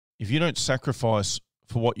if you don't sacrifice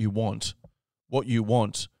for what you want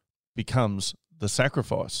becomes the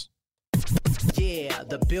sacrifice. Yeah,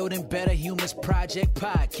 the Building Better Humans Project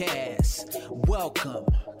podcast. Welcome.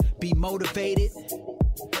 Be motivated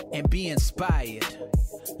and be inspired.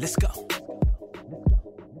 Let's go.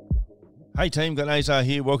 Hey team, Glenn Azar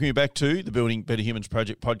here. Welcome you back to the Building Better Humans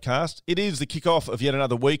Project podcast. It is the kickoff of yet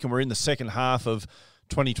another week, and we're in the second half of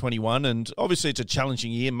 2021. And obviously it's a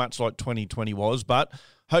challenging year, much like 2020 was. But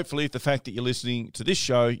hopefully if the fact that you're listening to this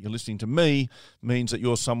show, you're listening to me, means that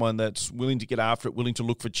you're someone that's willing to get after it, willing to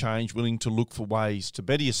look for change, willing to look for ways to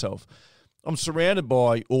better yourself. I'm surrounded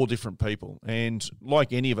by all different people, and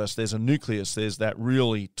like any of us, there's a nucleus. There's that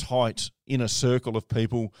really tight inner circle of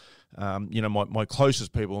people, my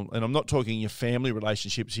closest people. And I'm not talking your family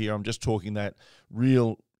relationships here. I'm just talking that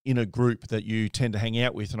real inner group that you tend to hang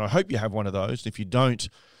out with. And I hope you have one of those. If you don't,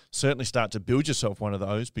 certainly start to build yourself one of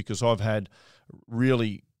those, because I've had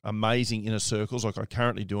really amazing inner circles like I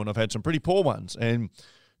currently do, and I've had some pretty poor ones. And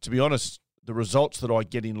to be honest, the results that I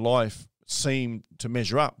get in life seem to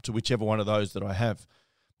measure up to whichever one of those that I have.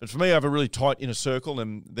 But for me, I have a really tight inner circle,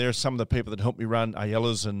 and there are some of the people that help me run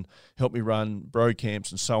Ayelas and help me run bro camps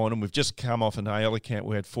and so on. And we've just come off an Ayela camp.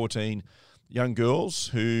 We had 14 young girls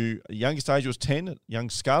who, the youngest age was 10, young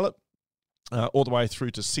Scarlett, all the way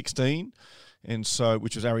through to 16, and so,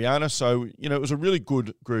 which was Ariana. So, it was a really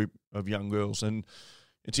good group of young girls. And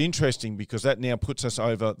it's interesting because that now puts us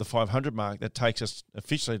over the 500 mark. That takes us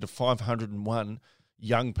officially to 501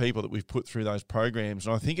 young people that we've put through those programs.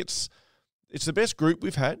 And I think it's the best group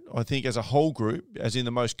we've had, I think, as a whole group, as in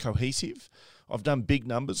the most cohesive. I've done big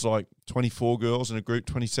numbers like 24 girls in a group,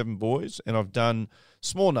 27 boys, and I've done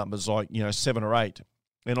small numbers like, 7 or 8.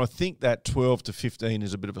 And I think that 12 to 15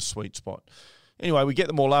 is a bit of a sweet spot. Anyway, we get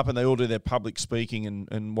them all up and they all do their public speaking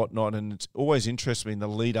and whatnot, and it's always interested me in the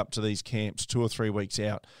lead up to these camps 2 or 3 weeks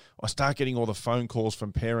out. I start getting all the phone calls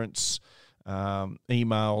from parents,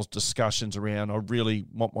 emails, discussions around, I really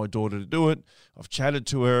want my daughter to do it. I've chatted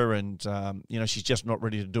to her and, she's just not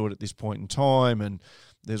ready to do it at this point in time. And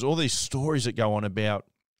there's all these stories that go on about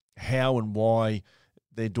how and why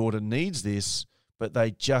their daughter needs this, but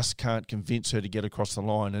they just can't convince her to get across the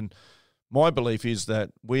line. And my belief is that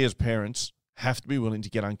we as parents have to be willing to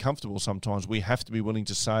get uncomfortable sometimes. We have to be willing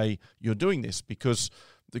to say, you're doing this, because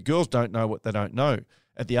the girls don't know what they don't know.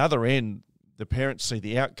 At the other end, the parents see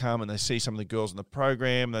the outcome and they see some of the girls in the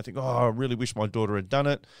program and they think, I really wish my daughter had done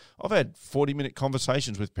it. I've had 40-minute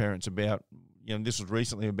conversations with parents about, this was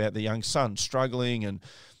recently about the young son struggling and,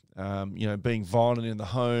 being violent in the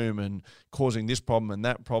home and causing this problem and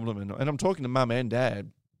that problem. And I'm talking to mum and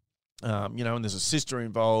dad, and there's a sister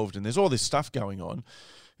involved and there's all this stuff going on.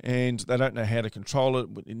 And they don't know how to control it.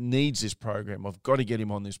 It needs this program. I've got to get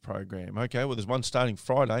him on this program. Okay, well, there's one starting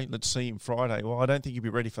Friday. Let's see him Friday. Well, I don't think he'll be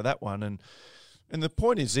ready for that one. And the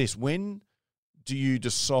point is this: when do you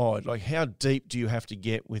decide, like, how deep do you have to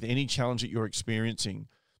get with any challenge that you're experiencing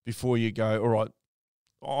before you go, all right,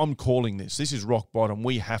 I'm calling this. This is rock bottom.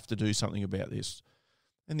 We have to do something about this.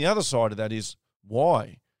 And the other side of that is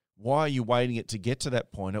why? Why are you waiting it to get to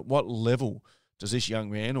that point? At what level does this young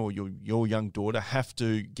man or your young daughter have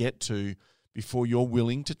to get to before you're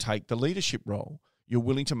willing to take the leadership role? You're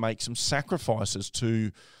willing to make some sacrifices to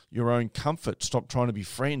your own comfort, stop trying to be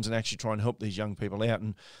friends and actually try and help these young people out.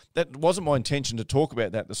 And that wasn't my intention to talk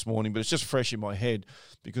about that this morning, but it's just fresh in my head,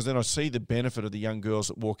 because then I see the benefit of the young girls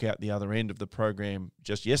that walk out the other end of the program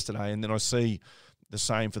just yesterday, and then I see the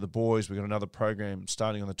same for the boys. We've got another program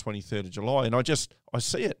starting on the 23rd of July, and I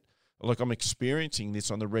see it. Like, I'm experiencing this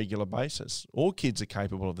on the regular basis. All kids are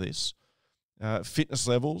capable of this. Fitness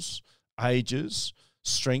levels, ages,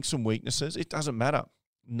 strengths and weaknesses, it doesn't matter.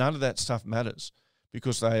 None of that stuff matters,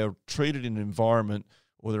 because they are treated in an environment,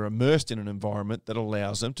 or they're immersed in an environment that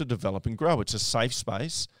allows them to develop and grow. It's a safe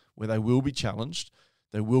space where they will be challenged.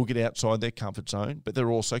 They will get outside their comfort zone, but they're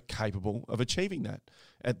also capable of achieving that.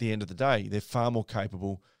 At the end of the day, they're far more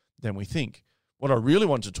capable than we think. What I really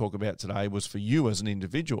wanted to talk about today was for you as an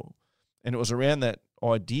individual. And it was around that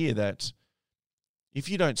idea that if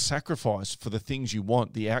you don't sacrifice for the things you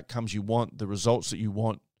want, the outcomes you want, the results that you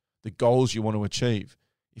want, the goals you want to achieve,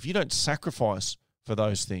 if you don't sacrifice for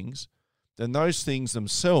those things, then those things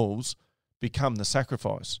themselves become the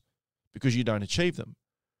sacrifice, because you don't achieve them.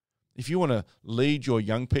 If you want to lead your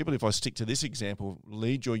young people, if I stick to this example,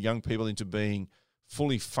 lead your young people into being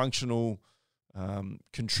fully functional,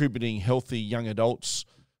 contributing, healthy young adults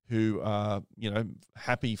who are,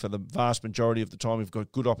 happy for the vast majority of the time, who've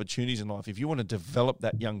got good opportunities in life. If you want to develop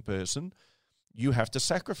that young person, you have to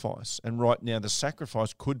sacrifice. And right now, the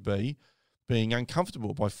sacrifice could be being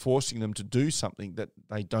uncomfortable by forcing them to do something that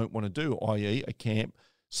they don't want to do, i.e. a camp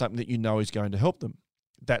something that you know is going to help them.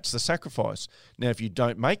 That's the sacrifice. Now, if you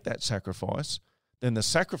don't make that sacrifice, then the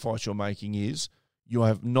sacrifice you're making is you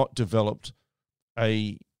have not developed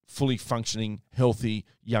a fully functioning, healthy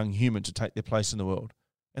young human to take their place in the world.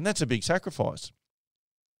 And that's a big sacrifice.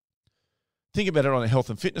 Think about it on a health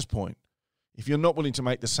and fitness point. If you're not willing to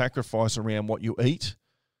make the sacrifice around what you eat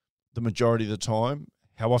the majority of the time,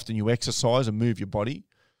 how often you exercise and move your body,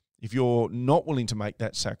 if you're not willing to make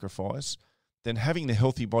that sacrifice, then having the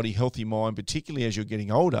healthy body, healthy mind, particularly as you're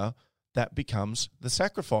getting older, that becomes the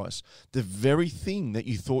sacrifice. The very thing that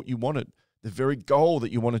you thought you wanted, the very goal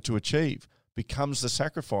that you wanted to achieve becomes the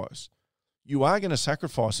sacrifice. You are going to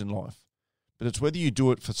sacrifice in life, but it's whether you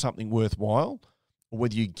do it for something worthwhile or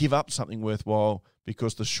whether you give up something worthwhile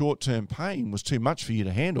because the short-term pain was too much for you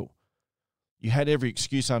to handle. You had every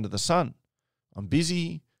excuse under the sun. I'm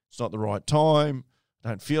busy, it's not the right time, I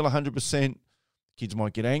don't feel 100%, kids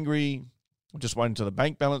might get angry, I'll just wait until the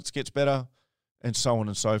bank balance gets better, and so on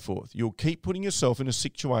and so forth. You'll keep putting yourself in a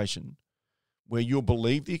situation where you'll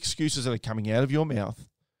believe the excuses that are coming out of your mouth,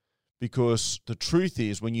 because the truth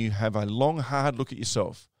is, when you have a long, hard look at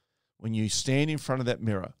yourself, when you stand in front of that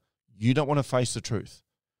mirror, you don't want to face the truth.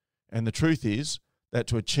 And the truth is that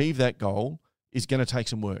to achieve that goal is going to take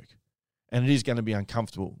some work, and it is going to be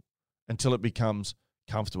uncomfortable until it becomes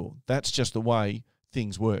comfortable. That's just the way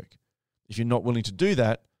things work. If you're not willing to do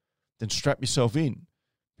that, then strap yourself in,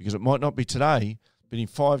 because it might not be today, but in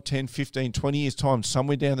 5, 10, 15, 20 years' time,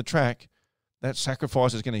 somewhere down the track, that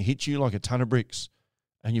sacrifice is going to hit you like a ton of bricks,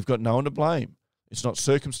 and you've got no one to blame. It's not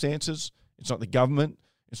circumstances. It's not the government.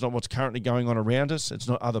 It's not what's currently going on around us. It's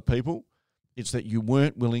not other people. It's that you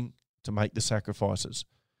weren't willing to make the sacrifices.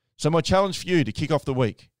 So my challenge for you to kick off the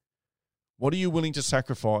week, what are you willing to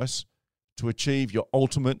sacrifice to achieve your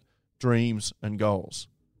ultimate dreams and goals?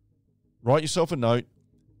 Write yourself a note.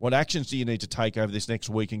 What actions do you need to take over this next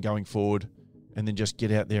week and going forward? And then just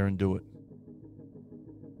get out there and do it.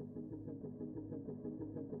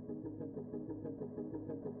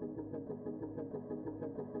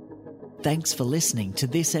 Thanks for listening to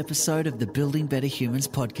this episode of the Building Better Humans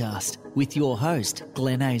podcast with your host,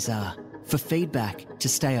 Glenn Azar. For feedback, to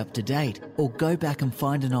stay up to date, or go back and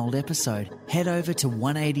find an old episode, head over to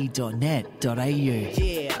 180.net.au.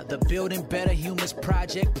 Yeah, the Building Better Humans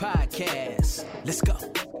Project podcast. Let's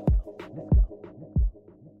go.